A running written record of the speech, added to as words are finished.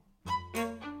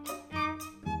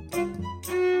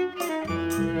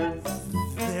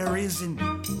is in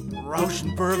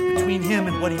Rauschenberg between him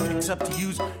and what he picks up to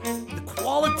use the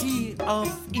quality of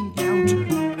encounter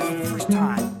for the first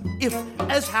time. If,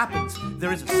 as happens,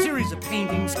 there is a series of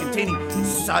paintings containing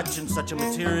such and such a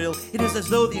material, it is as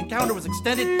though the encounter was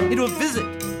extended into a visit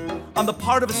on the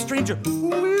part of a stranger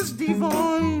who is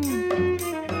divine.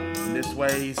 In this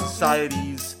way,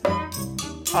 societies,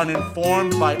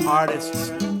 uninformed by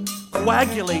artists,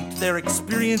 coagulate their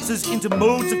experiences into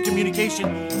modes of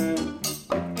communication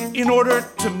in order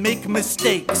to make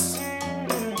mistakes.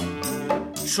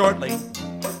 Shortly,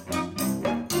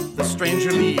 the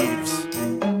stranger leaves,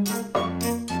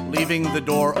 leaving the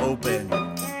door open.